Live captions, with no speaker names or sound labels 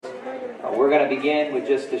We're going to begin with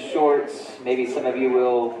just a short, maybe some of you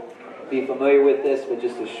will be familiar with this, but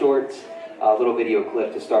just a short little video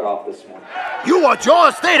clip to start off this morning. You are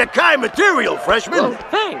Jaws State of Kai material, freshman! Oh,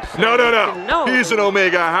 thanks. No. He's an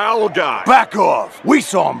Omega Howl guy. Back off! We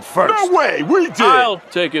saw him first. No way, we did! I'll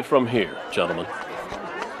take it from here, gentlemen.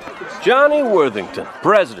 Johnny Worthington,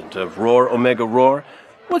 president of Roar Omega Roar.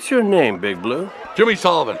 What's your name, Big Blue? Jimmy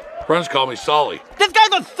Sullivan. Friends call me Sully. This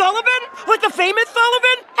guy's a Sullivan? Like the famous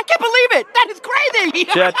Sullivan? I can't believe it! That is crazy!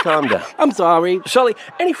 Chet, calm down. I'm sorry. Sully,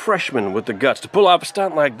 any freshman with the guts to pull off a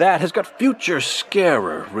stunt like that has got Future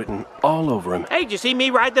Scarer written all over him. Hey, did you see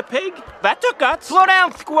me ride the pig? That took guts. Slow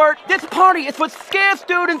down, Squirt. This party is for scare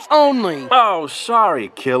students only. Oh, sorry,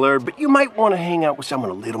 Killer, but you might want to hang out with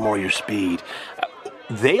someone a little more your speed.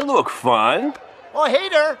 They look fun. Oh, hey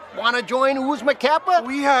there. Wanna join Uzma Kappa?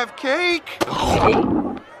 We have cake.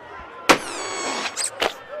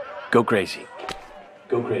 Go crazy.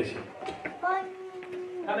 Go crazy.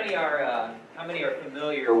 How many are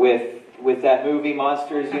familiar with that movie,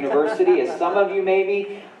 Monsters University? As some of you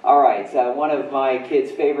maybe. All right, one of my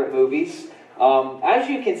kids' favorite movies. As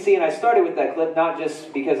you can see, and I started with that clip not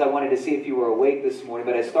just because I wanted to see if you were awake this morning,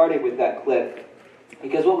 but I started with that clip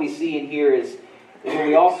because what we see in here is what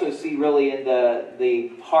we also see really in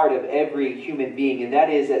the heart of every human being, and that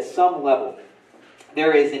is at some level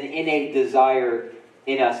there is an innate desire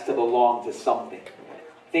in us to belong to something.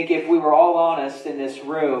 I think if we were all honest in this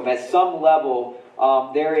room, at some level,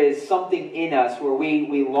 there is something in us where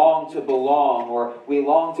we long to belong, or we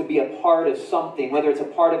long to be a part of something, whether it's a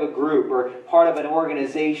part of a group or part of an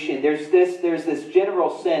organization. There's this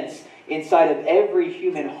general sense inside of every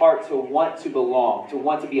human heart to want to belong, to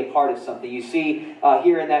want to be a part of something. You see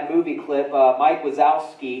here in that movie clip, Mike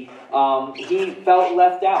Wazowski, he felt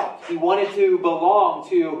left out. He wanted to belong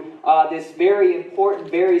to this very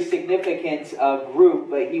important, very significant group,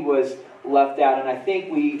 but he was left out. And I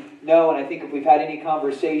think we know, and I think if we've had any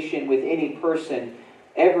conversation with any person,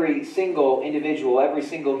 every single individual, every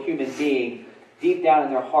single human being, deep down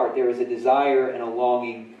in their heart, there is a desire and a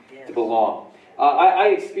longing to belong.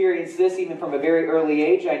 I experienced this even from a very early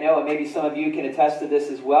age. I know, and maybe some of you can attest to this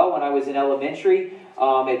as well. When I was in elementary,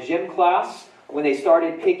 at gym class, when they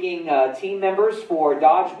started picking team members for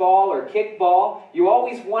dodgeball or kickball, you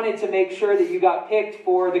always wanted to make sure that you got picked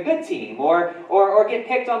for the good team or get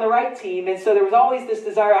picked on the right team. And so there was always this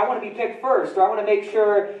desire, I want to be picked first, or I want to make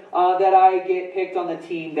sure that I get picked on the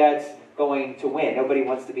team that's going to win. Nobody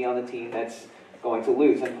wants to be on the team that's going to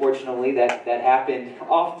lose. Unfortunately, that happened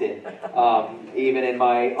often, even in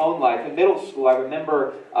my own life. In middle school, I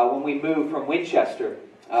remember when we moved from Winchester,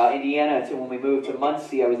 Indiana, to when we moved to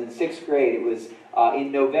Muncie. I was in 6th grade. It was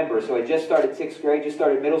in November, so I just started 6th grade, just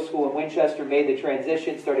started middle school in Winchester, made the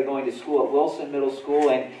transition, started going to school at Wilson Middle School,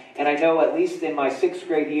 and I know at least in my 6th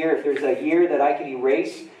grade year, if there's a year that I can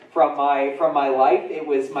erase from my life, it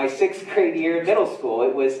was my 6th grade year in middle school.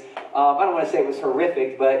 It was, I don't want to say it was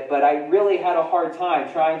horrific, but I really had a hard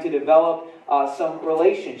time trying to develop some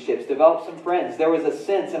relationships, develop some friends. There was a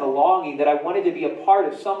sense and a longing that I wanted to be a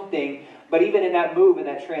part of something, but even in that move, in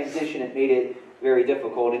that transition, it made it very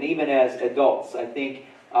difficult. And even as adults, I think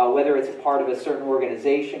whether it's a part of a certain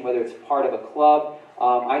organization, whether it's a part of a club,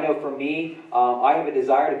 I know for me, I have a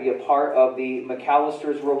desire to be a part of the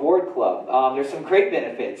McAllister's Reward Club. There's some great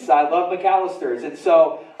benefits. I love McAllister's. And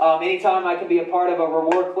so anytime I can be a part of a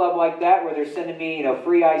reward club like that, where they're sending me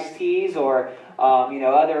free iced teas or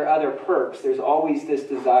other perks, there's always this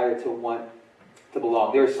desire to want to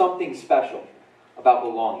belong. There's something special about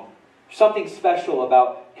belonging. Something special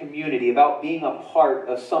about community, about being a part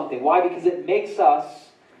of something. Why? Because it makes us,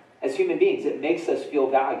 as human beings, it makes us feel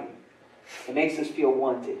valued. It makes us feel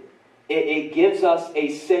wanted. It gives us a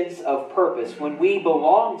sense of purpose. When we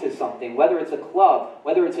belong to something, whether it's a club,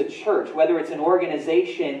 whether it's a church, whether it's an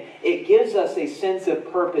organization, it gives us a sense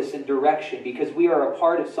of purpose and direction because we are a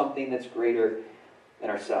part of something that's greater than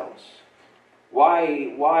ourselves. Why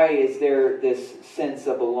is there this sense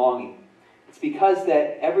of belonging? It's because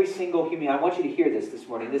that every single human, I want you to hear this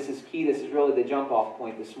morning. This is key. This is really the jump off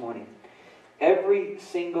point this morning. Every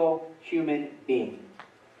single human being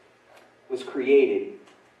was created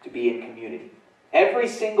to be in community. Every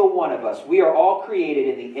single one of us, we are all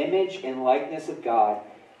created in the image and likeness of God,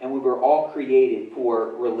 and we were all created for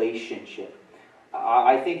relationship.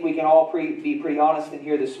 I think we can all be pretty honest in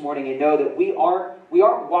here this morning and know that we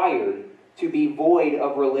aren't wired to be void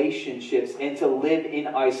of relationships and to live in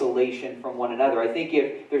isolation from one another. I think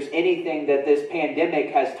if there's anything that this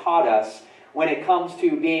pandemic has taught us when it comes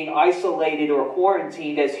to being isolated or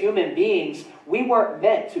quarantined as human beings, We weren't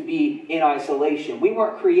meant to be in isolation. We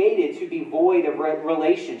weren't created to be void of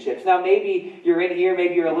relationships. Now, maybe you're in here,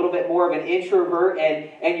 maybe you're a little bit more of an introvert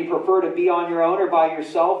and you prefer to be on your own or by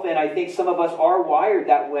yourself, and I think some of us are wired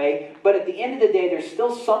that way. But at the end of the day, there's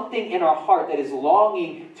still something in our heart that is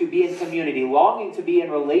longing to be in community, longing to be in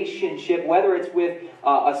relationship, whether it's with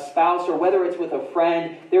a spouse or whether it's with a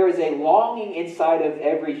friend. There is a longing inside of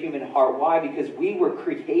every human heart. Why? Because we were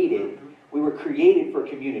created. We were created for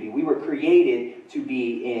community. We were created to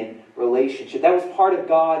be in relationship. That was part of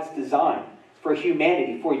God's design for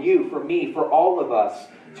humanity, for you, for me, for all of us,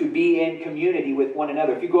 to be in community with one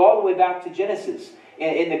another. If you go all the way back to Genesis,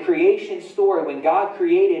 in the creation story, when God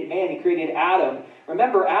created man, He created Adam.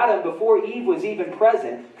 Remember, Adam, before Eve was even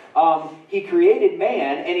present, he created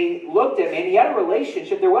man, and he looked at man. He had a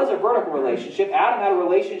relationship. There was a vertical relationship. Adam had a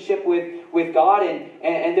relationship with God,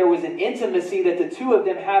 and there was an intimacy that the two of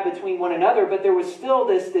them had between one another, but there was still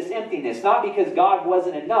this emptiness. Not because God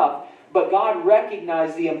wasn't enough, but God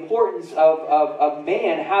recognized the importance of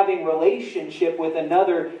man having relationship with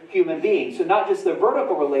another human being. So not just the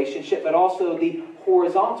vertical relationship, but also the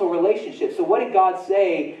horizontal relationship. So what did God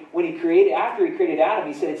say when He created, after He created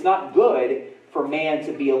Adam? He said it's not good for man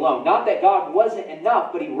to be alone. Not that God wasn't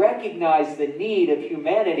enough, but He recognized the need of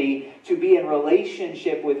humanity to be in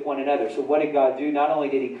relationship with one another. So what did God do? Not only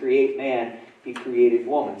did He create man, He created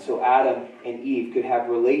woman. So Adam and Eve could have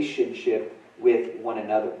relationship with one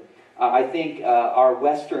another. I think our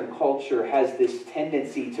Western culture has this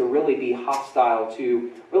tendency to really be hostile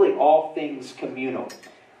to really all things communal.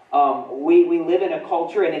 We live in a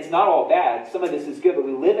culture, and it's not all bad. Some of this is good, but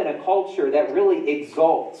we live in a culture that really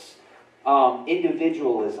exalts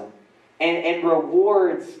individualism and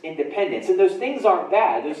rewards independence. And those things aren't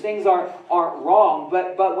bad. Those things aren't wrong.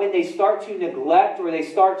 But when they start to neglect or they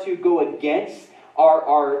start to go against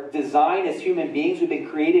our design as human beings, we've been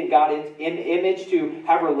created in God's image to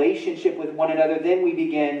have relationship with one another, then we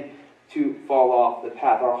begin to fall off the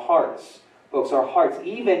path. Our hearts, folks, our hearts,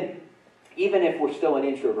 even if we're still an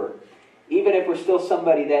introvert, even if we're still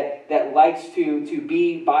somebody that likes to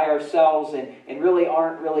be by ourselves and really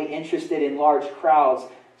aren't really interested in large crowds,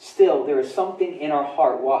 still there is something in our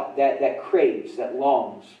heart that craves, that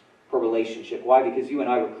longs for relationship. Why? Because you and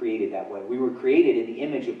I were created that way. We were created in the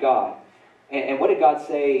image of God. And what did God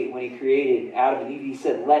say when He created Adam and Eve? He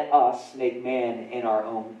said, let us make man in our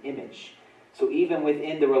own image. So even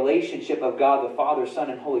within the relationship of God, the Father, Son,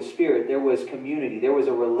 and Holy Spirit, there was community. There was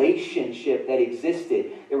a relationship that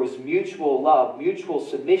existed. There was mutual love, mutual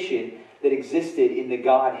submission that existed in the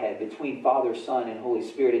Godhead between Father, Son, and Holy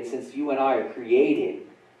Spirit. And since you and I are created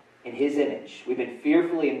in His image, we've been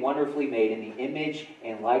fearfully and wonderfully made in the image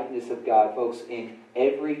and likeness of God. Folks, in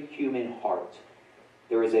every human heart,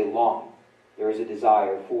 there is a longing. There is a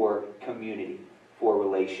desire for community, for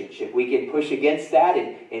relationship. We can push against that,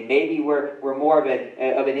 and maybe we're more of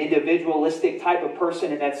an individualistic type of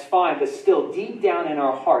person, and that's fine. But still, deep down in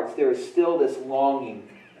our hearts, there is still this longing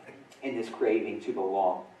and this craving to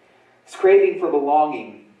belong. This craving for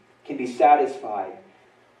belonging can be satisfied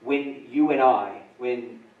when you and I,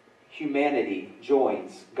 when humanity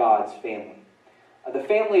joins God's family. The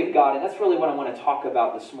family of God, and that's really what I want to talk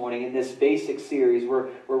about this morning in this basic series.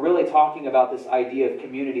 We're really talking about this idea of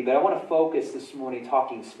community, but I want to focus this morning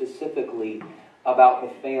talking specifically about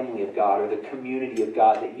the family of God or the community of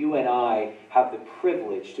God that you and I have the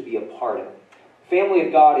privilege to be a part of. The family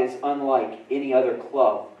of God is unlike any other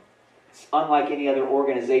club. It's unlike any other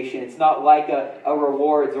organization. It's not like a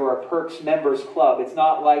rewards or a perks members club. It's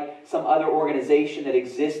not like some other organization that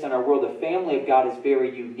exists in our world. The family of God is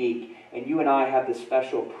very unique. And you and I have the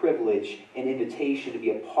special privilege and invitation to be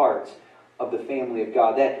a part of the family of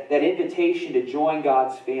God. That invitation to join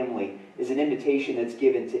God's family is an invitation that's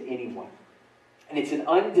given to anyone. And it's an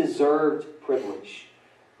undeserved privilege.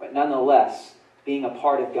 But nonetheless, being a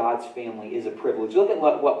part of God's family is a privilege. Look at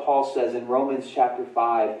what Paul says in Romans chapter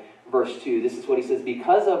 5, verse 2. This is what he says.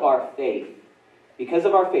 Because of our faith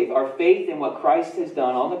our faith in what Christ has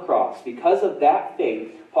done on the cross, because of that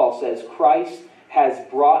faith, Paul says, Christ has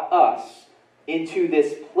brought us into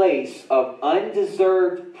this place of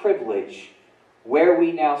undeserved privilege where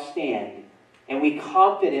we now stand, and we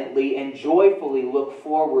confidently and joyfully look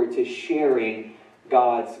forward to sharing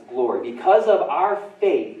God's glory. Because of our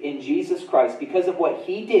faith in Jesus Christ, because of what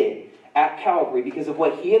He did at Calvary, because of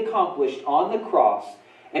what He accomplished on the cross,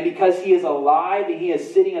 and because He is alive and He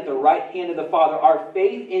is sitting at the right hand of the Father, our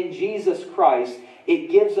faith in Jesus Christ,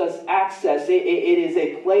 it gives us access. It is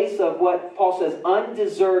a place of what Paul says,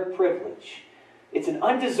 undeserved privilege. It's an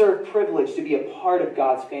undeserved privilege to be a part of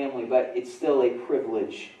God's family, but it's still a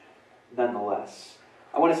privilege nonetheless.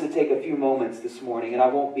 I want us to take a few moments this morning, and I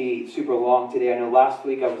won't be super long today. I know last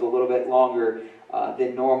week I was a little bit longer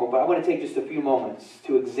than normal, but I want to take just a few moments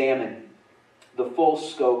to examine the full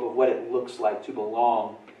scope of what it looks like to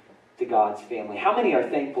belong to God's family. How many are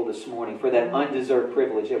thankful this morning for that undeserved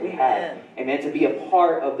privilege that we have? Amen. To be a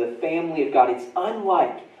part of the family of God. It's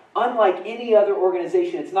unlike any other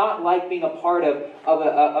organization. It's not like being a part of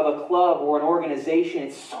a club or an organization.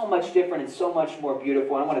 It's so much different and so much more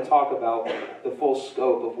beautiful. And I want to talk about the full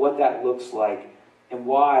scope of what that looks like and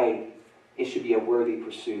why it should be a worthy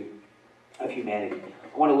pursuit of humanity.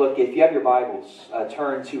 I want to look, if you have your Bibles,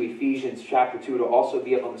 turn to Ephesians chapter 2. It'll also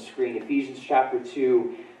be up on the screen. Ephesians chapter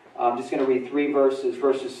 2. I'm just going to read 3 verses,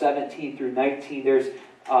 verses 17 through 19.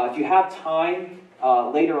 If you have time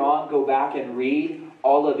later on, go back and read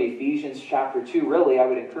all of Ephesians chapter 2. Really, I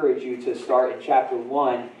would encourage you to start in chapter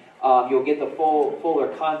 1. You'll get the fuller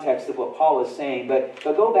context of what Paul is saying. But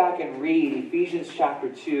go back and read Ephesians chapter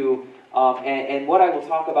 2. And what I will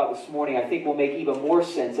talk about this morning, I think will make even more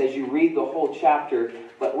sense as you read the whole chapter.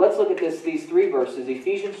 But let's look at these 3 verses.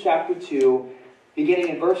 Ephesians chapter 2, beginning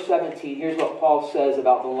in verse 17. Here's what Paul says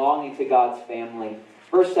about belonging to God's family.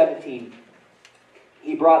 Verse 17.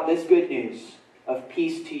 He brought this good news of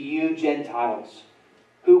peace to you Gentiles,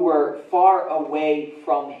 who were far away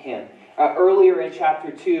from him. Earlier in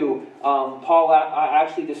chapter 2, Paul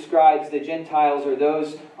actually describes the Gentiles, or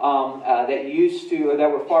those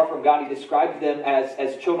that were far from God. He describes them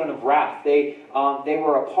as children of wrath. They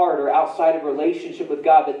were apart or outside of relationship with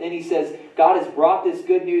God. But then he says, God has brought this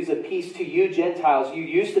good news of peace to you Gentiles. You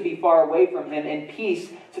used to be far away from him, and peace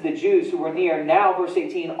to the Jews who were near. Now, verse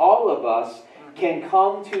 18, all of us can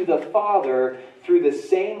come to the Father through the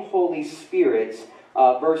same Holy Spirit.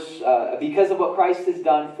 Because of what Christ has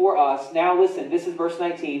done for us. Now listen, this is verse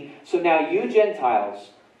 19. So now you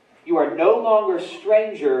Gentiles, you are no longer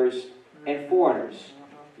strangers and foreigners.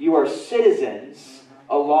 You are citizens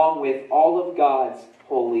along with all of God's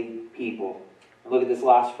holy people. And look at this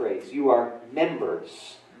last phrase. You are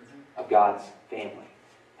members of God's family.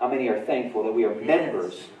 How many are thankful that we are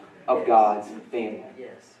members of God's family?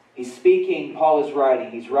 He's speaking, Paul is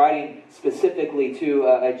writing. He's writing specifically to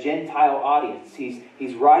a Gentile audience.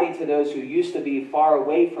 He's writing to those who used to be far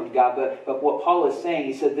away from God. But what Paul is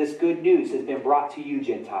saying, he said, this good news has been brought to you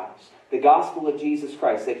Gentiles. The gospel of Jesus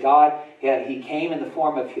Christ. That God, he came in the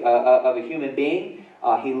form of a human being.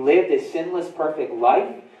 He lived a sinless, perfect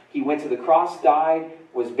life. He went to the cross, died,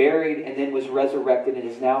 was buried, and then was resurrected, and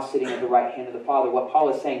is now sitting at the right hand of the Father. What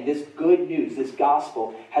Paul is saying, this good news, this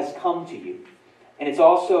gospel, has come to you. And it's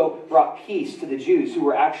also brought peace to the Jews who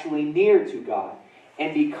were actually near to God.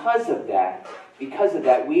 And because of that,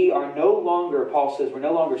 we are no longer, Paul says, we're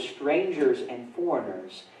no longer strangers and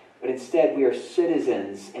foreigners, but instead we are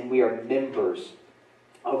citizens and we are members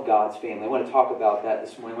of God's family. I want to talk about that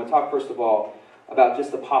this morning. I want to talk first of all about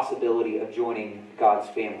just the possibility of joining God's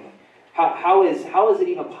family. How is it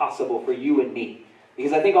even possible for you and me?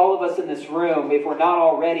 Because I think all of us in this room, if we're not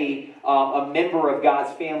already a member of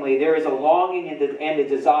God's family, there is a longing and a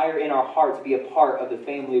desire in our heart to be a part of the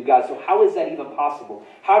family of God. So how is that even possible?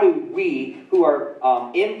 How do we, who are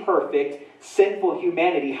imperfect, sinful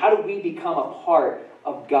humanity, how do we become a part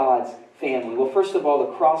of God's family? Well, first of all,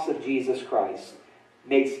 the cross of Jesus Christ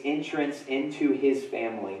makes entrance into his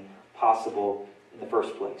family possible in the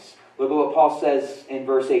first place. Look at what Paul says in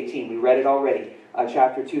verse 18. We read it already.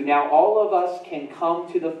 Chapter 2. Now all of us can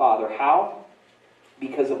come to the Father. How?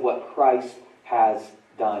 Because of what Christ has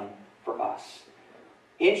done for us.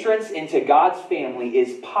 Entrance into God's family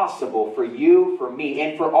is possible for you, for me,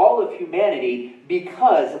 and for all of humanity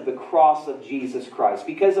because of the cross of Jesus Christ.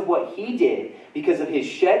 Because of what he did, because of his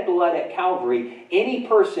shed blood at Calvary, any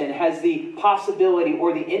person has the possibility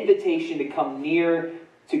or the invitation to come near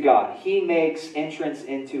to God. He makes entrance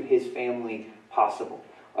into his family possible.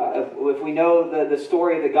 If we know the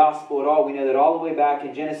story of the gospel at all, we know that all the way back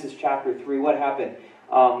in Genesis chapter 3, what happened?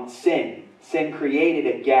 Sin created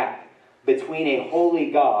a gap between a holy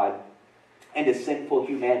God and a sinful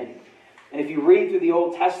humanity. And if you read through the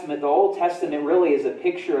Old Testament really is a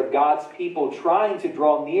picture of God's people trying to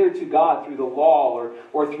draw near to God through the law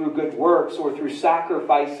or through good works or through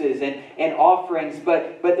sacrifices and offerings.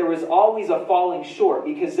 But there was always a falling short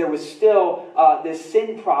because there was still this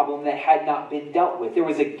sin problem that had not been dealt with. There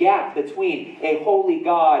was a gap between a holy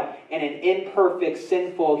God and an imperfect,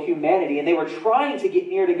 sinful humanity. And they were trying to get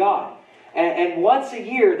near to God. And once a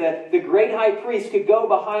year, the great high priest could go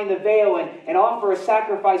behind the veil and offer a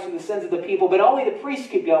sacrifice for the sins of the people. But only the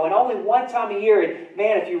priest could go. And only one time a year. And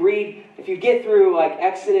man, if you get through like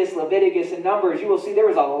Exodus, Leviticus, and Numbers, you will see there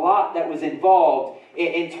was a lot that was involved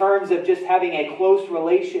in terms of just having a close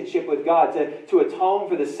relationship with God, to atone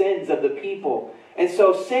for the sins of the people. And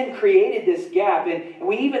so sin created this gap. And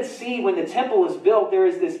we even see when the temple is built, there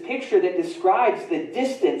is this picture that describes the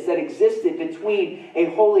distance that existed between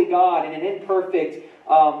a holy God and an imperfect,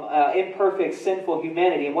 sinful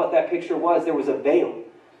humanity. And what that picture was, there was a veil.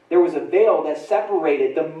 There was a veil that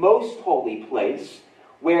separated the most holy place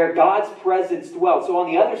where God's presence dwelt. So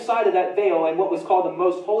on the other side of that veil, and what was called the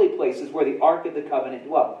most holy place, is where the Ark of the Covenant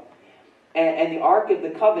dwelt. And the Ark of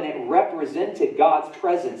the Covenant represented God's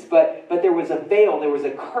presence. But there was a veil, there was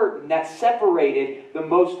a curtain that separated the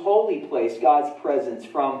most holy place, God's presence,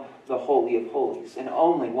 from the Holy of Holies. And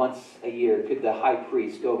only once a year could the high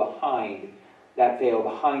priest go behind that veil,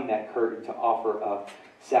 behind that curtain, to offer up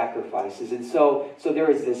sacrifices. And so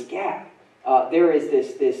there is this gap. There is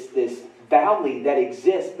this valley that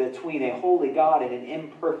exists between a holy God and an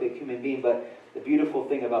imperfect human being. But the beautiful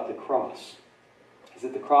thing about the cross is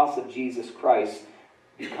that the cross of Jesus Christ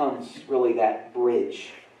becomes really that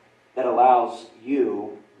bridge that allows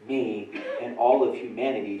you, me, and all of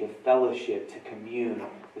humanity to fellowship, to commune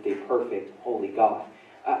with a perfect, holy God.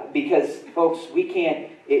 Because, folks, we can't,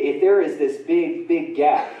 if there is this big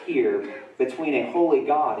gap here between a holy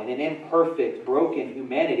God and an imperfect, broken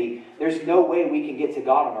humanity, there's no way we can get to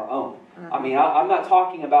God on our own. I mean, I'm not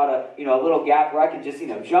talking about a little gap where I can just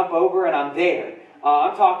jump over and I'm there.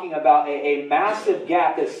 I'm talking about a massive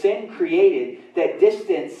gap that sin created that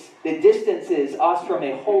distances us from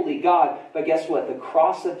a holy God. But guess what? The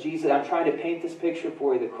cross of Jesus, I'm trying to paint this picture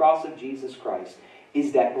for you. The cross of Jesus Christ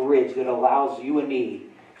is that bridge that allows you and me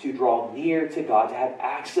to draw near to God, to have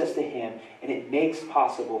access to Him. And it makes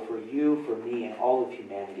possible for you, for me, and all of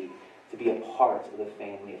humanity to be a part of the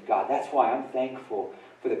family of God. That's why I'm thankful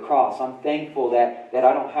for the cross. I'm thankful that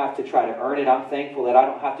I don't have to try to earn it. I'm thankful that I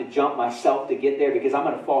don't have to jump myself to get there, because I'm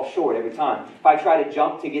going to fall short every time. If I try to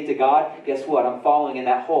jump to get to God, guess what? I'm falling in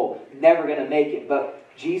that hole. Never going to make it. But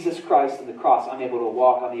Jesus Christ and the cross, I'm able to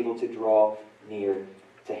walk. I'm able to draw near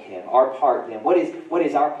to Him. Our part then, what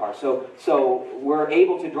is our part? So we're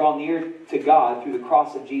able to draw near to God through the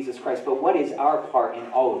cross of Jesus Christ. But what is our part in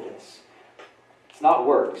all of this? It's not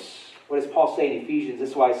works. What does Paul say in Ephesians? This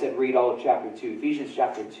is why I said read all of chapter 2. Ephesians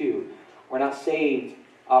chapter 2. We're not saved.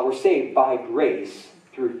 We're saved by grace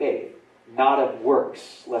through faith, not of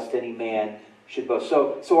works, lest any man should boast.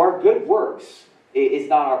 So our good works is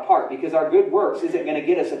not our part, because our good works isn't going to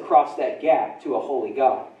get us across that gap to a holy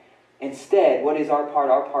God. Instead, what is our part?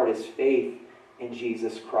 Our part is faith in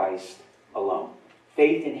Jesus Christ alone.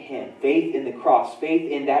 Faith in Him. Faith in the cross.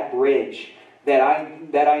 Faith in that bridge that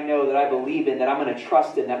I know, that I believe in, that I'm going to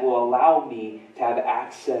trust in, that will allow me to have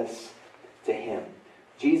access to Him.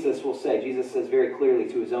 Jesus says very clearly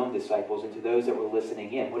to His own disciples and to those that were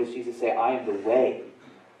listening in. What does Jesus say? I am the way,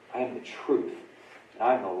 I am the truth, and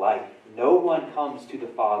I am the life. No one comes to the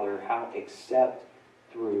Father except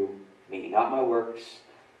through me. Not my works,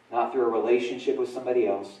 not through a relationship with somebody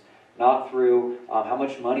else, not through how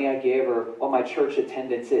much money I give or what my church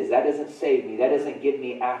attendance is. That doesn't save me. That doesn't give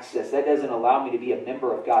me access. That doesn't allow me to be a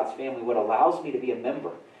member of God's family. What allows me to be a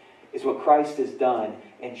member is what Christ has done,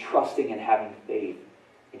 and trusting and having faith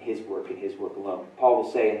in His work and His work alone. Paul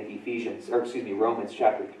will say in Romans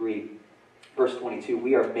chapter 3, verse 22,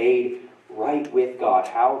 we are made right with God.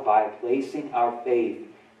 How? By placing our faith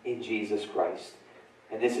in Jesus Christ.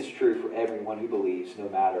 And this is true for everyone who believes, no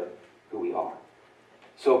matter who we are.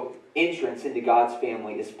 So entrance into God's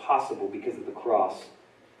family is possible because of the cross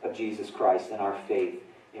of Jesus Christ and our faith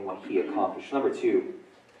in what He accomplished. Number 2,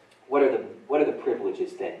 what are the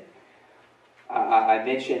privileges then? I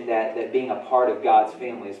mentioned that being a part of God's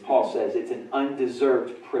family, as Paul says, it's an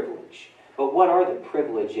undeserved privilege. But what are the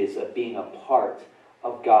privileges of being a part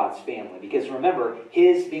of God's family? Because remember,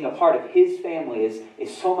 being a part of His family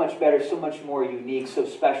is so much better, so much more unique, so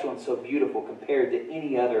special, and so beautiful compared to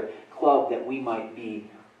any other club that we might be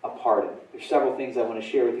a part of. There's several things I want to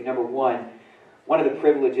share with you. Number one of the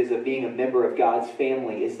privileges of being a member of God's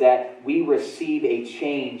family is that we receive a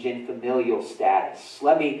change in familial status.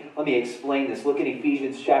 Let me explain this. Look at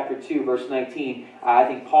Ephesians chapter 2, verse 19. I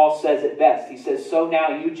think Paul says it best. He says, so now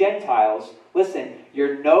you Gentiles, listen,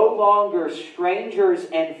 you're no longer strangers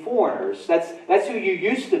and foreigners. That's who you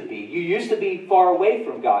used to be. You used to be far away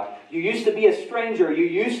from God. You used to be a stranger. You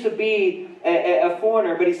used to be a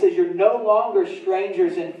foreigner. But he says you're no longer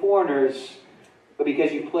strangers and foreigners, but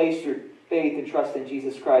because you placed your faith and trust in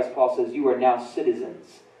Jesus Christ, Paul says you are now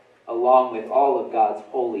citizens along with all of God's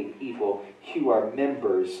holy people. You are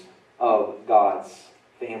members of God's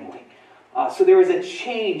family. So there is a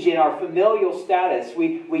change in our familial status.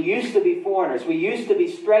 We used to be foreigners. We used to be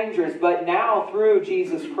strangers. But now through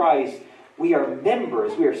Jesus Christ, We are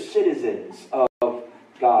members, we are citizens of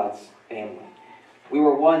God's family. We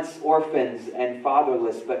were once orphans and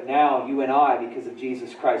fatherless, but now you and I, because of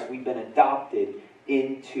Jesus Christ, we've been adopted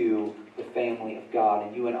into the family of God,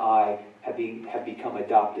 and you and I have become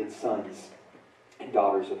adopted sons and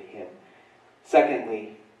daughters of Him.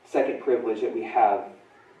 Secondly, second privilege that we have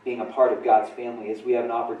being a part of God's family is we have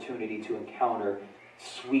an opportunity to encounter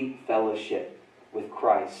sweet fellowship with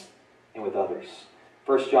Christ and with others.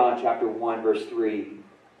 1 John chapter 1, verse 3,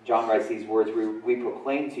 John writes these words, we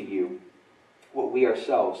proclaim to you what we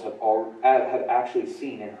ourselves have actually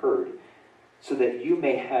seen and heard, so that you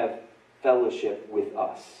may have fellowship with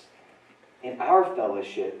us. And our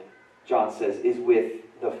fellowship, John says, is with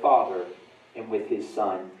the Father and with His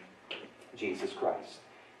Son, Jesus Christ.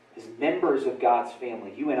 As members of God's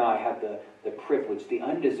family, you and I have the privilege, the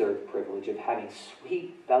undeserved privilege of having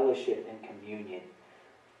sweet fellowship and communion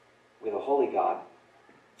with a holy God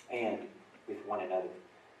and with one another.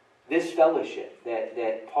 This fellowship that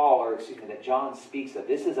John speaks of,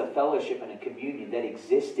 this is a fellowship and a communion that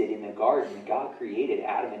existed in the garden when God created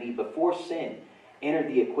Adam and Eve. Before sin entered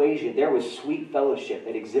the equation, there was sweet fellowship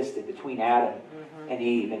that existed between Adam and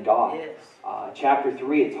Eve and God. Yes. Chapter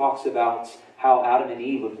 3, it talks about how Adam and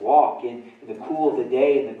Eve would walk in the cool of the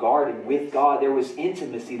day in the garden with God. There was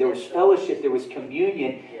intimacy, there was fellowship, there was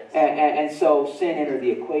communion. Yes. And so sin entered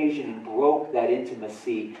the equation and broke that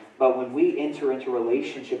intimacy. But when we enter into a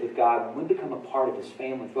relationship with God, when we become a part of His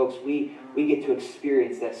family, folks, we get to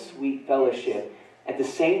experience that sweet fellowship. At the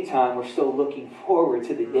same time, we're still looking forward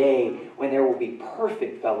to the day when there will be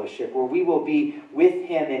perfect fellowship, where we will be with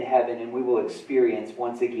Him in heaven and we will experience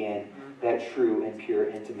once again that true and pure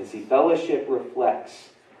intimacy. Fellowship reflects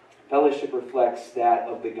that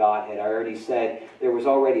of the Godhead. I already said there was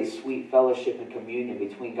already sweet fellowship and communion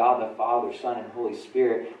between God the Father, Son, and Holy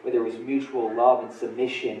Spirit, where there was mutual love and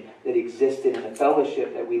submission that existed, and the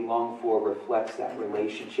fellowship that we long for reflects that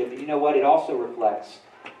relationship. And you know what? It also reflects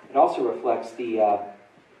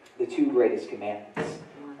the two greatest commandments.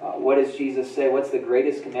 What does Jesus say? What's the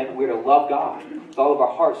greatest commandment? We're to love God with all of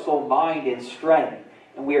our heart, soul, mind, and strength.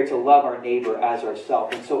 And we are to love our neighbor as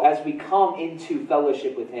ourselves. And so as we come into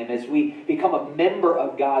fellowship with Him, as we become a member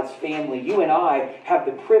of God's family, you and I have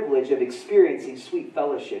the privilege of experiencing sweet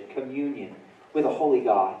fellowship, communion with a holy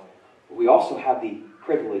God. We also have the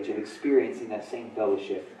privilege of experiencing that same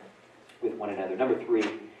fellowship with one another. Number 3,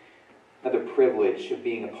 another privilege of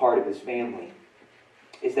being a part of His family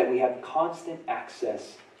is that we have constant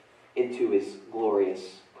access into His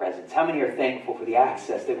glorious presence. How many are thankful for the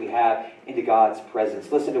access that we have into God's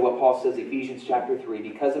presence? Listen to what Paul says, Ephesians chapter 3.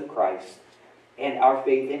 Because of Christ and our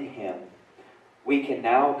faith in Him, we can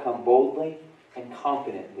now come boldly and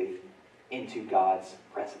confidently into God's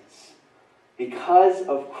presence. Because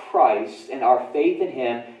of Christ and our faith in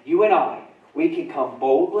Him, you and I, we can come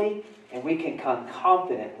boldly and we can come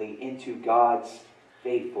confidently into God's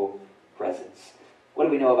faithful presence. What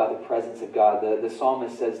do we know about the presence of God? The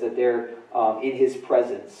psalmist says that there, in His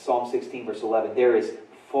presence, Psalm 16, verse 11, there is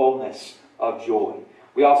fullness of joy.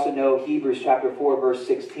 We also know Hebrews chapter 4, verse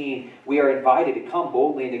 16, we are invited to come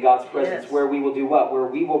boldly into God's presence. Yes. Where we will do what? Where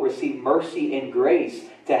we will receive mercy and grace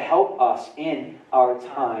to help us in our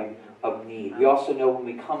time of need. We also know when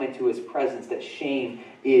we come into His presence that shame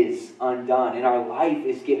is undone and our life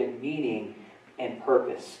is given meaning and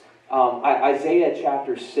purpose. Isaiah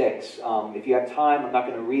chapter 6, if you have time, I'm not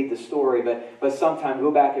going to read the story, but sometime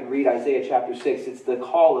go back and read Isaiah chapter 6. It's the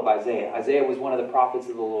call of Isaiah. Isaiah was one of the prophets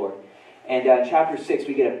of the Lord. And chapter 6,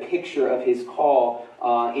 we get a picture of his call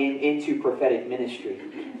into prophetic ministry.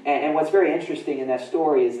 And what's very interesting in that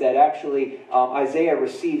story is that actually Isaiah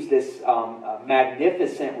receives this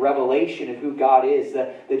magnificent revelation of who God is.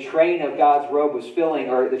 The train of God's robe was filling,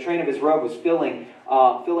 or the train of His robe was filling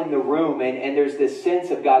the room, and there's this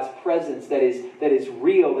sense of God's presence that is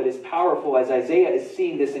real, that is powerful, as Isaiah is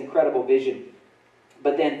seeing this incredible vision.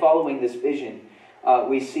 But then following this vision,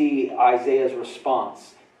 we see Isaiah's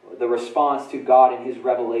response, the response to God in His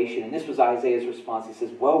revelation. And this was Isaiah's response. He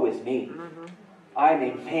says, "Woe is me. I am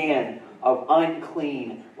a man of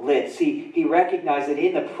unclean lips." He recognized that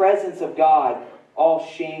in the presence of God, all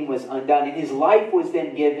shame was undone. And his life was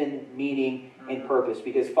then given meaning and purpose,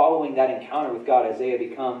 because following that encounter with God, Isaiah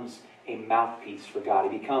becomes a mouthpiece for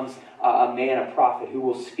God. He becomes a man, a prophet, who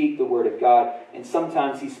will speak the word of God. And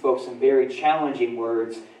sometimes he spoke some very challenging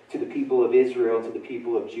words to the people of Israel, to the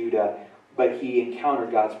people of Judah, but he encountered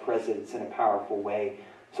God's presence in a powerful way.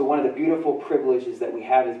 So one of the beautiful privileges that we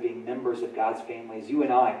have as being members of God's family is you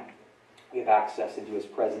and I, we have access into His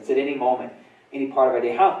presence at any moment, any part of our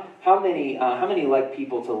day. How many like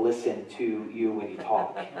people to listen to you when you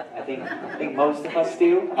talk? I think most of us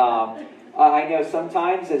do. I know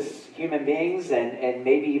sometimes as human beings and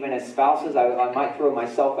maybe even as spouses, I might throw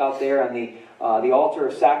myself out there on the altar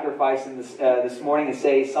of sacrifice this morning and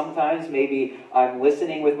say sometimes maybe I'm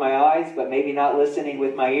listening with my eyes, but maybe not listening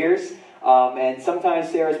with my ears. And sometimes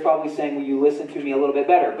Sarah's probably saying, will you listen to me a little bit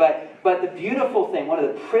better? But the beautiful thing, one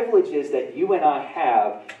of the privileges that you and I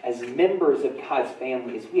have as members of God's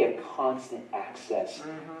family is we have constant access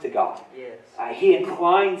to God. Yes. He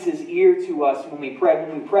inclines His ear to us when we pray.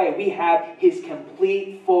 When we pray, we have His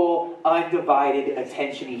complete, full, undivided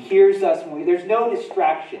attention. He hears us. There's no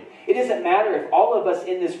distraction. It doesn't matter if all of us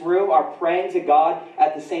in this room are praying to God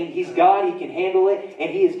at the same. He's God. He can handle it. And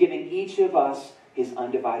He is giving each of us His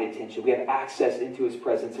undivided attention. We have access into His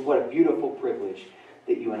presence. And what a beautiful privilege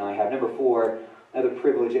that you and I have. Number 4, another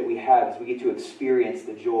privilege that we have is we get to experience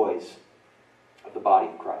the joys of the body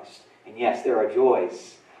of Christ. And yes, there are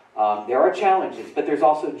joys. There are challenges, but there's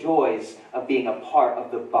also joys of being a part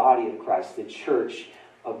of the body of Christ, the church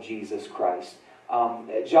of Jesus Christ.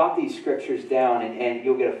 Jot these scriptures down and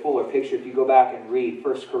you'll get a fuller picture if you go back and read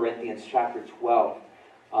 1 Corinthians chapter 12.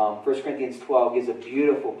 1 Corinthians 12 gives a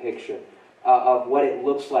beautiful picture of what it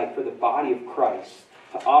looks like for the body of Christ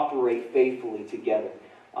to operate faithfully together.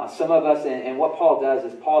 Some of us, and what Paul does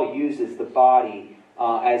is Paul uses the body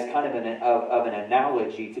as kind of an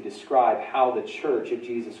analogy to describe how the church of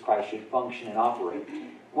Jesus Christ should function and operate.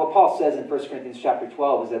 What Paul says in 1 Corinthians chapter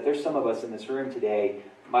 12 is that there's some of us in this room today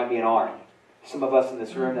might be an arm. Some of us in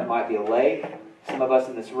this room that might be a leg. Some of us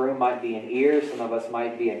in this room might be an ear. Some of us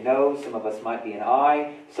might be a nose. Some of us might be an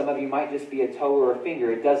eye. Some of you might just be a toe or a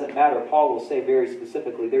finger. It doesn't matter. Paul will say very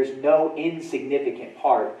specifically, there's no insignificant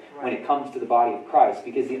part when it comes to the body of Christ.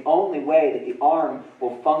 Because the only way that the arm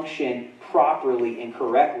will function properly and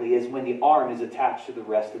correctly is when the arm is attached to the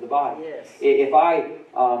rest of the body. Yes. If I,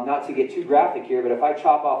 not to get too graphic here, but if I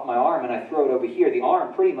chop off my arm and I throw it over here, the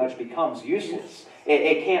arm pretty much becomes useless.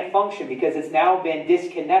 It can't function because it's now been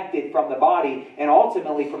disconnected from the body and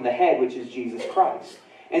ultimately from the head, which is Jesus Christ.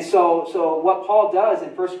 And so what Paul does in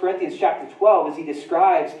 1 Corinthians chapter 12 is he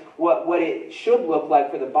describes what it should look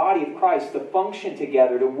like for the body of Christ to function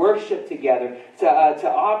together, to worship together, to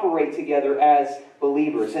operate together as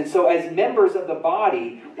believers. And so as members of the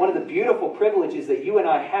body, one of the beautiful privileges that you and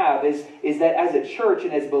I have is that as a church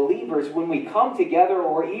and as believers, when we come together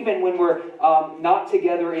or even when we're not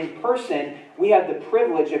together in person, we have the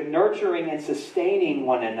privilege of nurturing and sustaining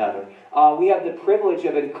one another. We have the privilege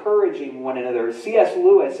of encouraging one another. C.S.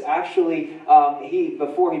 Lewis actually,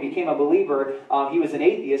 before he became a believer, he was an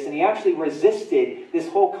atheist, and he actually resisted this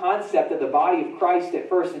whole concept of the body of Christ at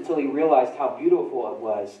first until he realized how beautiful it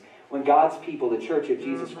was when God's people, the church of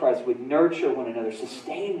Jesus Christ, would nurture one another,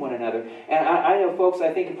 sustain one another. And I know, folks,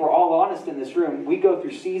 I think if we're all honest in this room, we go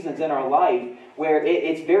through seasons in our life where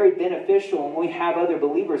it's very beneficial when we have other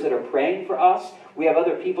believers that are praying for us. We have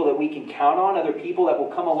other people that we can count on, other people that will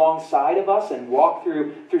come alongside of us and walk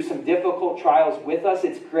through some difficult trials with us.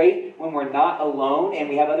 It's great when we're not alone and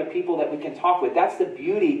we have other people that we can talk with. That's the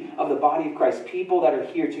beauty of the body of Christ, people that are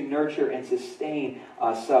here to nurture and sustain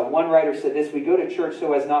us. One writer said this: we go to church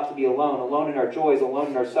so as not to be alone in our joys, alone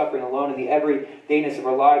in our suffering, alone in the everydayness of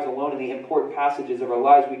our lives, alone in the important passages of our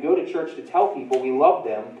lives. We go to church to tell people we love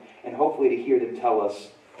them and hopefully to hear them tell us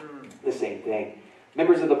the same thing.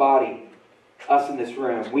 Members of the body, us in this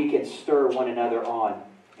room, we can stir one another on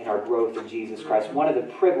in our growth in Jesus Christ. One of the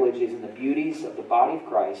privileges and the beauties of the body of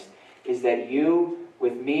Christ is that you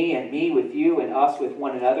with me and me with you and us with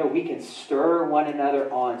one another, we can stir one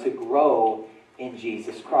another on to grow in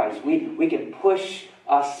Jesus Christ. We can push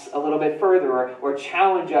us a little bit further or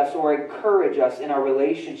challenge us or encourage us in our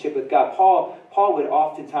relationship with God. Paul would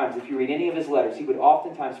oftentimes, if you read any of his letters, he would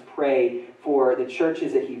oftentimes pray for the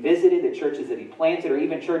churches that he visited, the churches that he planted, or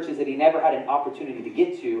even churches that he never had an opportunity to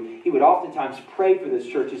get to. He would oftentimes pray for those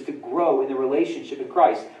churches to grow in the relationship in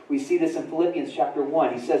Christ. We see this in Philippians chapter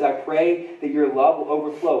 1. He says, I pray that your love will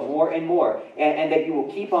overflow more and more, and that you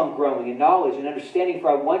will keep on growing in knowledge and understanding, for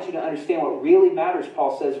I want you to understand what really matters,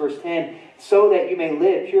 Paul says, verse 10, so that you may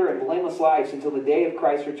live pure and blameless lives until the day of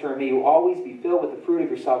Christ's return. May you always be filled with the fruit of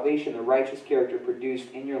your salvation, the righteous character produced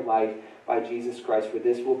in your life by Jesus Christ, for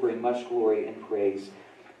this will bring much glory and praise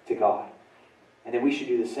to God. And then we should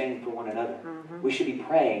do the same for one another. We should be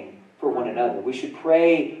praying for one another. We should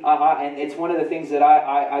pray, and it's one of the things that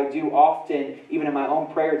I do often, even in my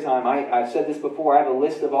own prayer time. I've said this before, I have a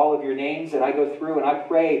list of all of your names, and I go through and I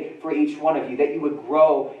pray for each one of you, that you would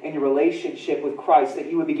grow in your relationship with Christ, that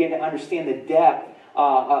you would begin to understand the depth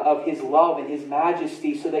of His love and His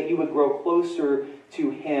majesty, so that you would grow closer to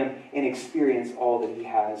Him and experience all that He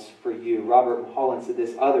has for you. Robert Holland said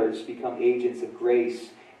this: others become agents of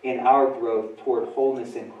grace in our growth toward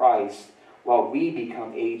wholeness in Christ, while we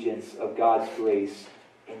become agents of God's grace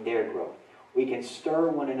in their growth. We can stir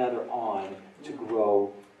one another on to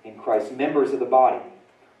grow in Christ. Members of the body,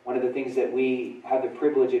 one of the things that we have the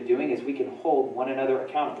privilege of doing is we can hold one another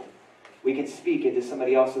accountable. We can speak into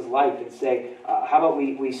somebody else's life and say, how about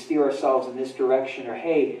we steer ourselves in this direction? Or,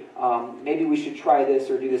 hey, maybe we should try this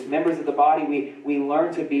or do this. Members of the body, we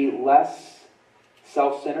learn to be less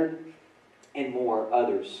self-centered and more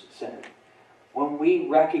others-centered. When we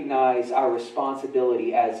recognize our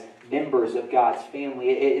responsibility as members of God's family,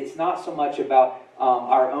 it's not so much about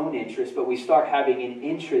our own interest, but we start having an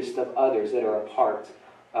interest of others that are a part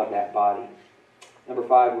of that body. Number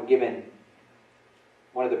 5, we're given,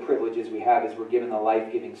 one of the privileges we have is we're given the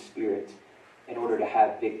life-giving Spirit in order to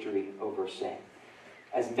have victory over sin.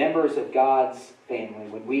 As members of God's family,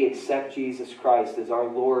 when we accept Jesus Christ as our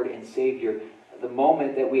Lord and Savior, the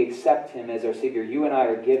moment that we accept Him as our Savior, you and I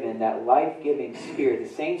are given that life-giving Spirit.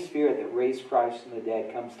 The same Spirit that raised Christ from the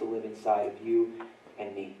dead comes to live inside of you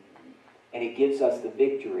and me. And it gives us the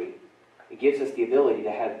victory. It gives us the ability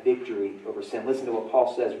to have victory over sin. Listen to what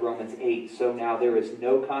Paul says, Romans 8. So now there is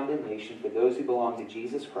no condemnation for those who belong to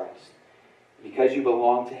Jesus Christ. Because you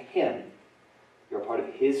belong to Him, you're a part of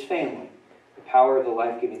His family. The power of the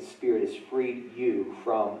life-giving Spirit has freed you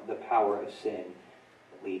from the power of sin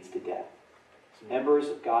that leads to death. As members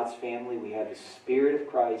of God's family, we have the Spirit of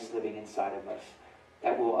Christ living inside of us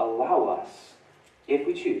that will allow us, if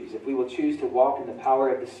we will choose to walk in the power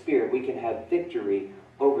of the Spirit, we can have victory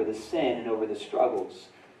over the sin and over the struggles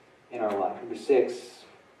in our life. Number 6,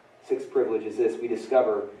 sixth privilege is this: we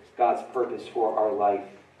discover God's purpose for our life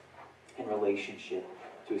in relationship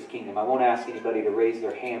to His kingdom. I won't ask anybody to raise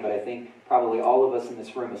their hand, but I think probably all of us in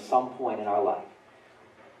this room at some point in our life,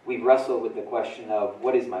 we've wrestled with the question of,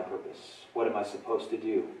 what is my purpose? What am I supposed to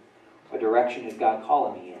do? What direction is God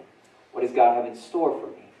calling me in? What does God have in store for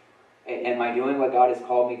me? Am I doing what God has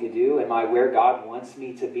called me to do? Am I where God wants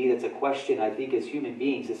me to be? That's a question I think as human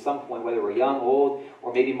beings at some point, whether we're young, old,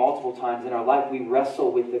 or maybe multiple times in our life, we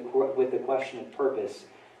wrestle with the question of purpose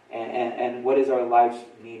and what is our life's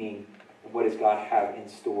meaning and what does God have in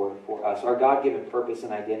store for us? Our God-given purpose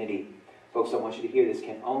and identity, folks, I want you to hear this,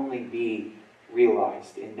 can only be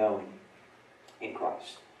realized and known in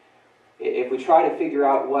Christ. If we try to figure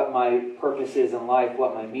out what my purpose is in life,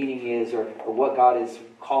 what my meaning is, or what God is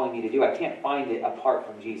calling me to do, I can't find it apart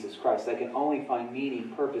from Jesus Christ. I can only find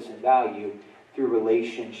meaning, purpose, and value through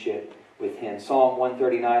relationship with Him. Psalm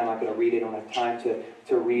 139, I'm not going to read it, I don't have time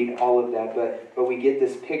to read all of that, but we get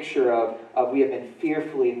this picture of we have been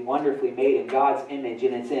fearfully and wonderfully made in God's image,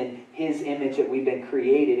 and it's in His image that we've been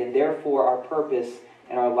created, and therefore our purpose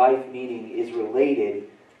and our life meaning is related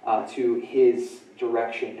to His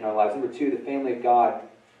direction in our lives. Number 2, the family of God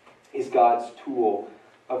is God's tool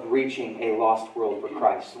of reaching a lost world for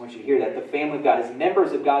Christ. I want you to hear that. The family of God, as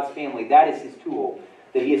members of God's family, that is His tool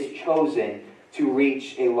that He has chosen to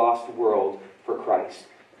reach a lost world for Christ.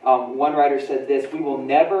 One writer said this: we will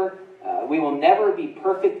never be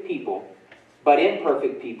perfect people, but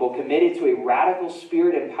imperfect people committed to a radical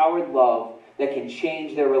Spirit-empowered love that can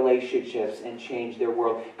change their relationships and change their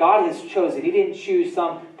world. God has chosen. He didn't choose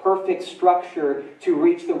some perfect structure to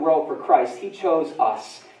reach the world for Christ. He chose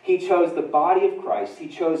us. He chose the body of Christ. He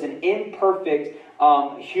chose an imperfect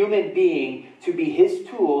human being to be His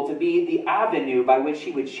tool, to be the avenue by which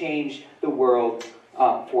He would change the world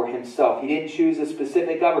for Himself. He didn't choose a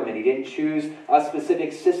specific government. He didn't choose a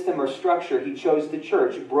specific system or structure. He chose the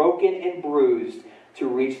church, broken and bruised, to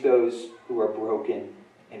reach those who are broken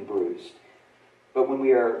and bruised. But when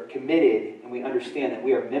we are committed and we understand that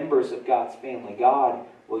we are members of God's family, God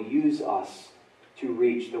will use us to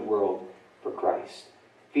reach the world for Christ.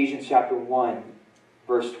 Ephesians chapter 1,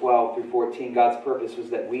 verse 12 through 14, God's purpose was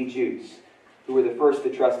that we Jews, who were the first to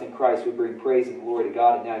trust in Christ, would bring praise and glory to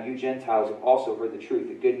God. And now you Gentiles have also heard the truth,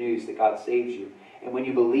 the good news that God saves you. And when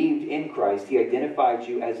you believed in Christ, He identified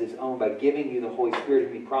you as His own by giving you the Holy Spirit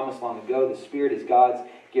whom He promised long ago. The Spirit is God's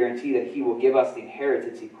guarantee that He will give us the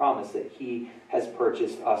inheritance He promised, that He has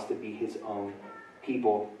purchased us to be His own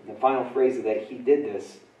people. And the final phrase is that He did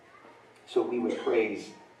this so we would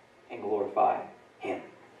praise and glorify Him.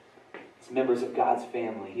 As members of God's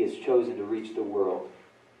family, He has chosen to reach the world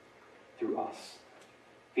through us.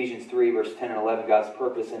 Ephesians 3, verse 10 and 11, God's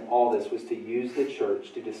purpose in all this was to use the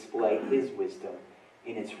church to display His wisdom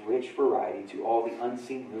in its rich variety to all the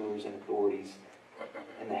unseen rulers and authorities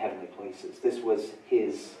in the heavenly places. This was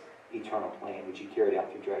His eternal plan, which He carried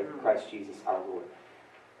out through Christ Jesus our Lord.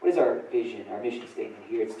 What is our vision, our mission statement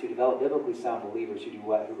here? It's to develop biblically sound believers who do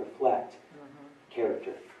what? Who reflect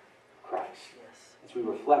character of Christ. as we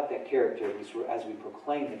reflect that character, as we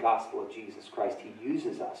proclaim the gospel of Jesus Christ, he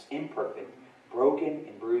uses us, imperfect, broken,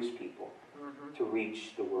 and bruised people, to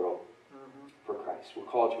reach the world for Christ. We're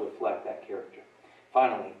called to reflect that character.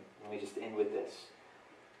 Finally, let me just end with this.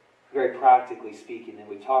 Very practically speaking, and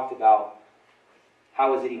we talked about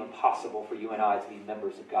how is it even possible for you and I to be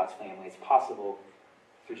members of God's family. It's possible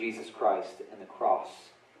through Jesus Christ and the cross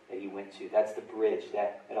that he went to. That's the bridge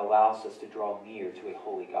that allows us to draw near to a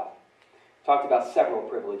holy God. Talked about several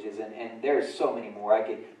privileges, and there's so many more. I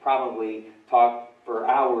could probably talk for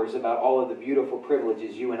hours about all of the beautiful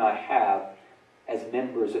privileges you and I have as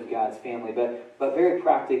members of God's family. But very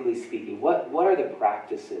practically speaking, what are the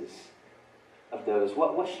practices of those?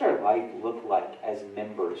 What should our life look like as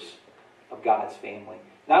members of God's family?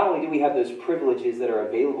 Not only do we have those privileges that are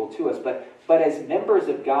available to us, but as members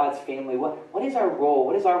of God's family, what is our role?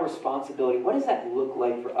 What is our responsibility? What does that look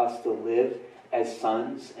like for us to live as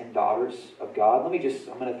sons and daughters of God? I'm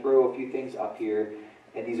going to throw a few things up here,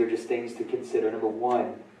 and these are just things to consider. Number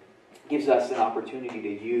one, it gives us an opportunity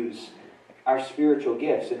to use our spiritual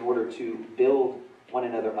gifts in order to build one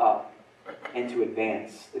another up and to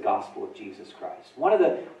advance the gospel of Jesus Christ. One of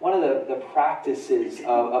the practices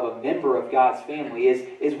of a member of God's family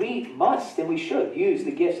is we must and we should use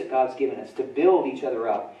the gifts that God's given us to build each other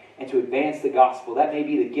up and to advance the gospel. That may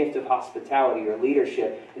be the gift of hospitality or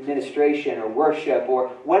leadership, administration or worship or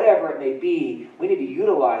whatever it may be. We need to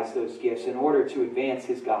utilize those gifts in order to advance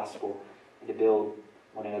his gospel and to build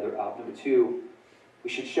one another up. Number two,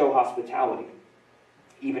 we should show hospitality,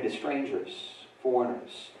 even to strangers,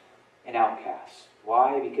 foreigners, and outcasts.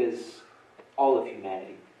 Why? Because all of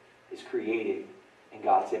humanity is created in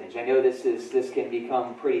God's image. I know this can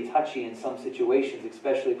become pretty touchy in some situations,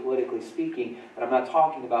 especially politically speaking, but I'm not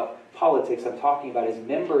talking about politics. I'm talking about as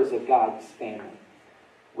members of God's family.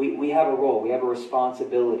 We have a role, we have a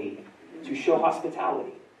responsibility to show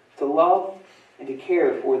hospitality, to love and to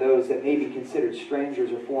care for those that may be considered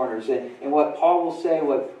strangers or foreigners. And what Paul will say,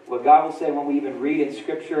 what God will say when we even read in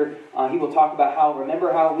Scripture, he will talk about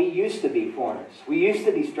remember how we used to be foreigners. We used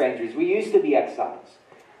to be strangers. We used to be exiles.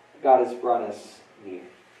 God has brought us near.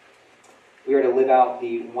 We are to live out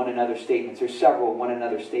the one another statements. There's several one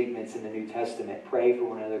another statements in the New Testament. Pray for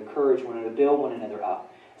one another, encourage one another, build one another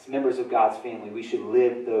up. As members of God's family, we should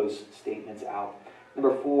live those statements out.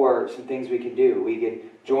 Number four, some things we can do. We can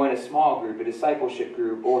join a small group, a discipleship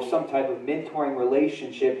group, or some type of mentoring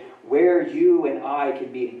relationship where you and I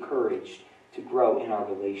can be encouraged to grow in our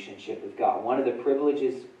relationship with God. One of the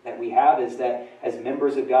privileges that we have is that as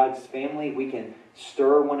members of God's family, we can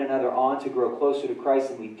stir one another on to grow closer to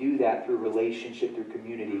Christ, and we do that through relationship, through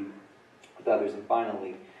community with others. And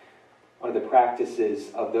finally, one of the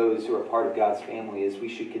practices of those who are part of God's family is we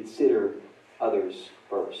should consider others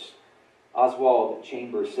first. Oswald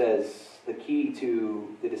Chambers says the key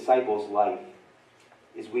to the disciples' life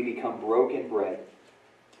is we become broken bread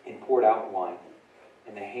and poured out wine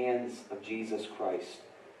in the hands of Jesus Christ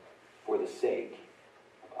for the sake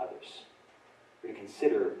of others. We're to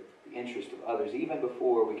consider the interest of others even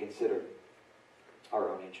before we consider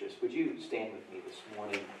our own interests. Would you stand with me this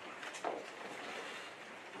morning? I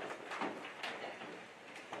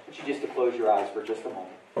want you just to close your eyes for just a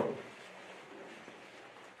moment.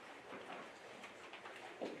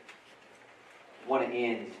 I want to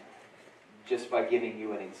end just by giving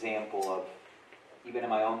you an example of, even in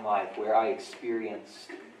my own life, where I experienced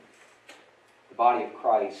the body of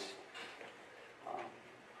Christ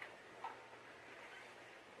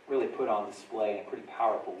really put on display in a pretty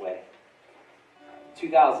powerful way.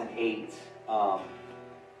 2008,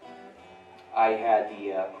 I had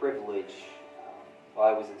the privilege,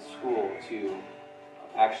 while I was in school, to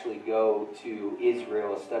actually go to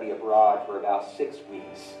Israel, a study abroad for about 6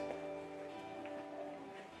 weeks.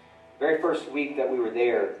 Very first week that we were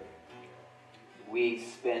there, we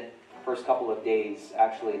spent the first couple of days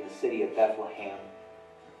actually in the city of Bethlehem,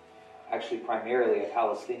 actually primarily a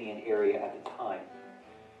Palestinian area at the time.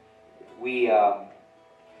 We,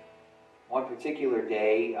 one particular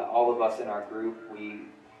day, all of us in our group, we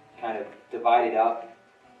kind of divided up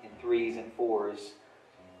in 3s and 4s,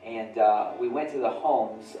 and we went to the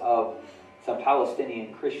homes of some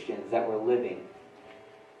Palestinian Christians that were living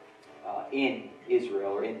in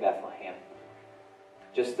Israel or in Bethlehem,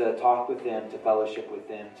 just to talk with them, to fellowship with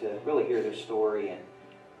them, to really hear their story and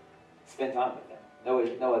spend time with them.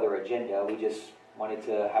 No other agenda. We just wanted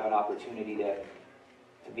to have an opportunity to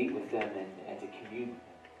meet with them and to commune with them.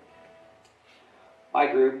 My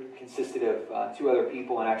group consisted of 2 other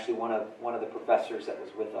people and actually one of the professors that was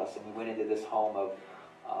with us, and we went into this home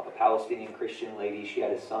of a Palestinian Christian lady. She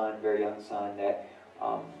had a son, very young son, that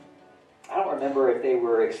I don't remember if they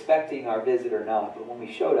were expecting our visit or not, but when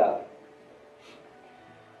we showed up,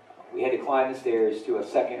 we had to climb the stairs to a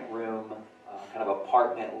second room, kind of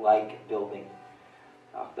apartment-like building.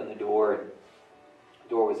 Knocked on the door, and the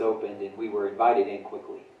door was opened, and we were invited in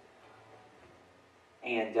quickly.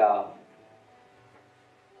 And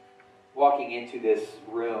walking into this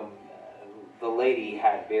room, the lady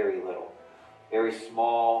had very little. Very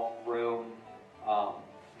small room,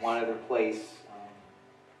 one other place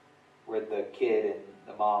where the kid and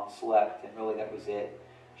the mom slept, and really that was it.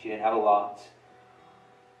 She didn't have a lot.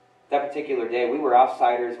 That particular day, we were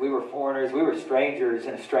outsiders, we were foreigners, we were strangers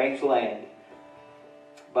in a strange land.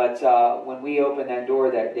 But when we opened that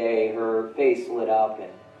door that day, her face lit up,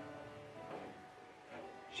 and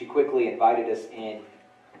she quickly invited us in,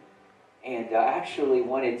 and actually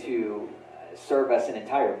wanted to serve us an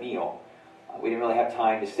entire meal. We didn't really have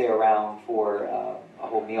time to stay around for a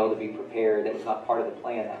whole meal to be prepared. That was not part of the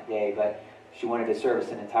plan that day, but she wanted to serve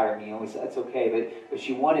us an entire meal. We said, that's okay, but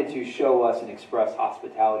she wanted to show us and express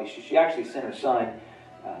hospitality. She actually sent her son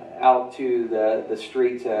out to the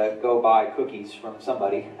street to go buy cookies from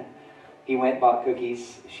somebody. He went and bought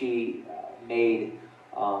cookies. She made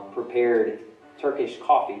prepared Turkish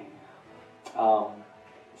coffee.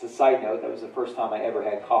 As a side note, that was the first time I ever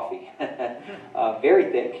had coffee.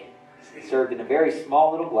 Very thick, served in a very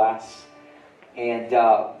small little glass. And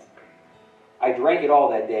I drank it all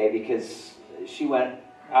that day because she went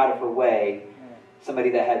out of her way,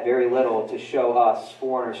 somebody that had very little, to show us,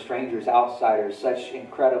 foreigners, strangers, outsiders, such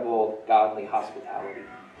incredible godly hospitality.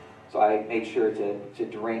 So I made sure to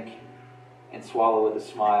drink and swallow with a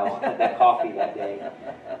smile that coffee that day.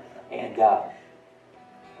 And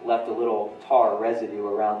left a little tar residue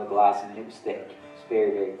around the glass, and it was thick. It was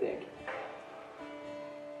very, very thick.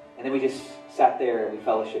 And then we just sat there and we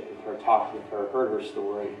fellowshiped with her, talked with her, heard her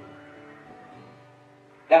story.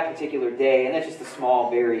 That particular day, and that's just a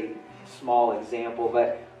small, very small example,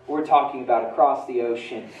 but we're talking about across the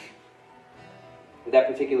ocean. But that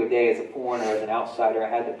particular day, as a foreigner, as an outsider, I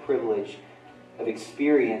had the privilege of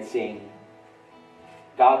experiencing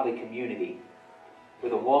godly community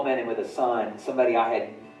with a woman and with a son, somebody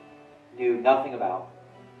I knew nothing about.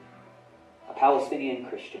 A Palestinian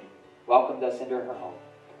Christian welcomed us into her home.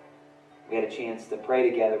 We had a chance to pray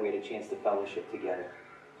together. We had a chance to fellowship together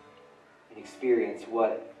and experience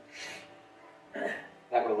what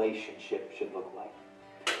that relationship should look like.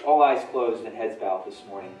 All eyes closed and heads bowed this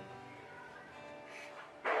morning.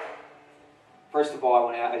 First of all,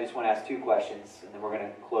 I just want to ask two questions, and then we're going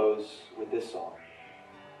to close with this song.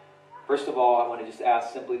 First of all, I want to just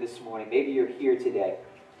ask simply this morning, maybe you're here today.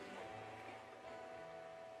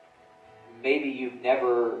 Maybe you've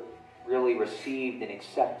never really received and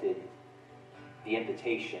accepted the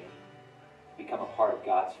invitation to become a part of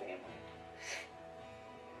God's family.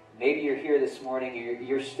 Maybe you're here this morning and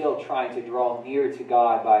you're still trying to draw near to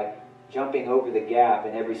God by jumping over the gap,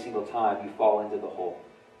 and every single time you fall into the hole.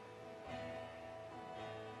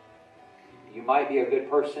 You might be a good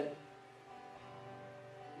person.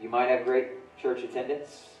 You might have great church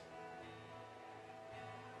attendance.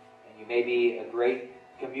 And you may be a great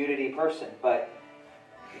community person, but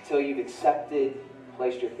until you've accepted,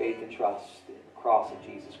 placed your faith and trust in the cross of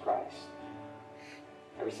Jesus Christ,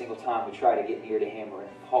 every single time we try to get near to Him, we're going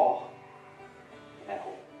to fall in that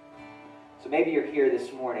hole. So maybe you're here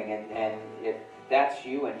this morning, and if that's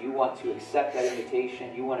you and you want to accept that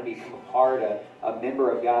invitation, you want to become a part, a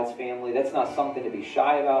member of God's family, that's not something to be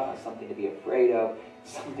shy about, not something to be afraid of,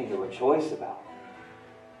 it's something to rejoice about.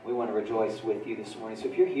 We want to rejoice with you this morning. So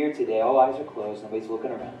if you're here today, all eyes are closed, nobody's looking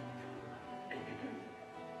around,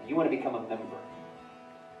 and you want to become a member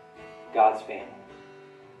of God's family,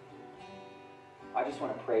 I just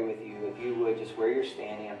want to pray with you. If you would, just where you're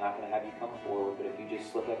standing, I'm not going to have you come forward, but if you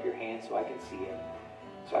just slip up your hand so I can see it,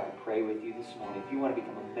 so I can pray with you this morning. If you want to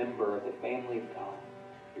become a member of the family of God,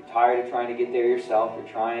 you're tired of trying to get there yourself,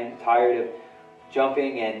 you're tired of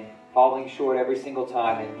jumping and falling short every single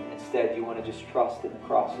time, and instead you want to just trust in the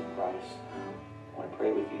cross of Christ, I want to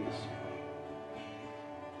pray with you this morning.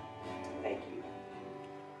 Thank you.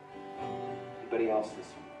 Anybody else this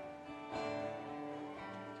morning?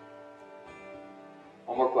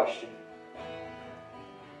 One more question.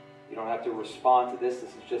 You don't have to respond to this. This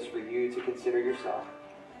is just for you to consider yourself.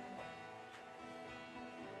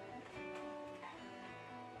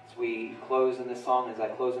 As we close in this song, as I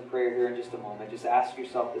close in prayer here in just a moment, just ask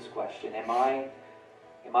yourself this question. Am I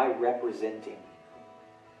representing?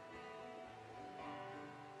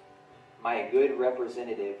 Am I a good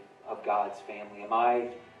representative of God's family? Am I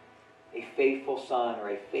a faithful son or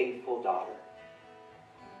a faithful daughter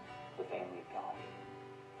of the family of God?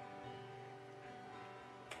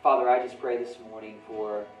 Father, I just pray this morning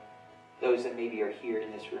for those that maybe are here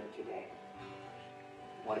in this room today,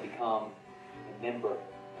 want to become a member,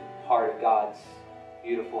 part of God's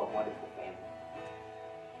beautiful and wonderful family.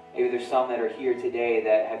 Maybe there's some that are here today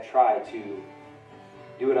that have tried to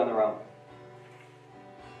do it on their own.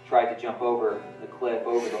 Tried to jump over the cliff,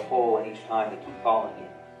 over the hole, and each time they keep falling in.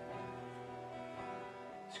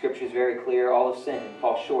 Scripture is very clear. All have sinned and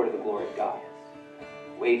fall short of the glory of God.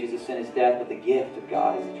 Wages of sin is death, but the gift of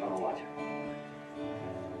God is eternal life.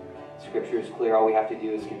 Scripture is clear. All we have to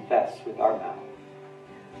do is confess with our mouth.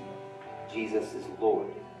 Jesus is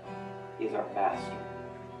Lord. He is our Master.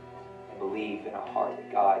 And believe in our heart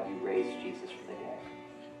that God, you raised Jesus from the dead.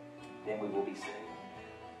 Then we will be saved.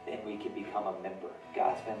 Then we can become a member of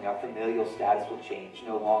God's family. Our familial status will change.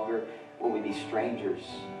 No longer will we be strangers,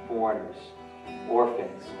 foreigners,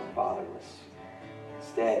 orphans, or fatherless.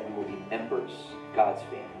 Instead, we will be members of God's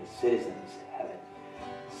family, citizens of heaven,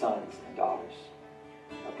 sons and daughters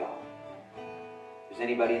of God. If there's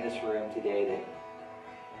anybody in this room today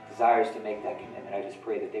that desires to make that commitment, I just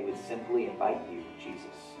pray that they would simply invite you,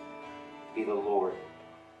 Jesus, to be the Lord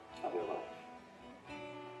of their life.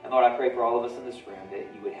 And Lord, I pray for all of us in this room that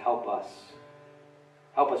you would help us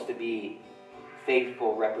to be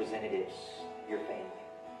faithful representatives of your family.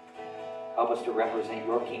 Help us to represent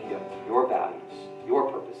your kingdom, your values, your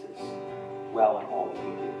purposes well in all that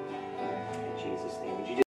we do.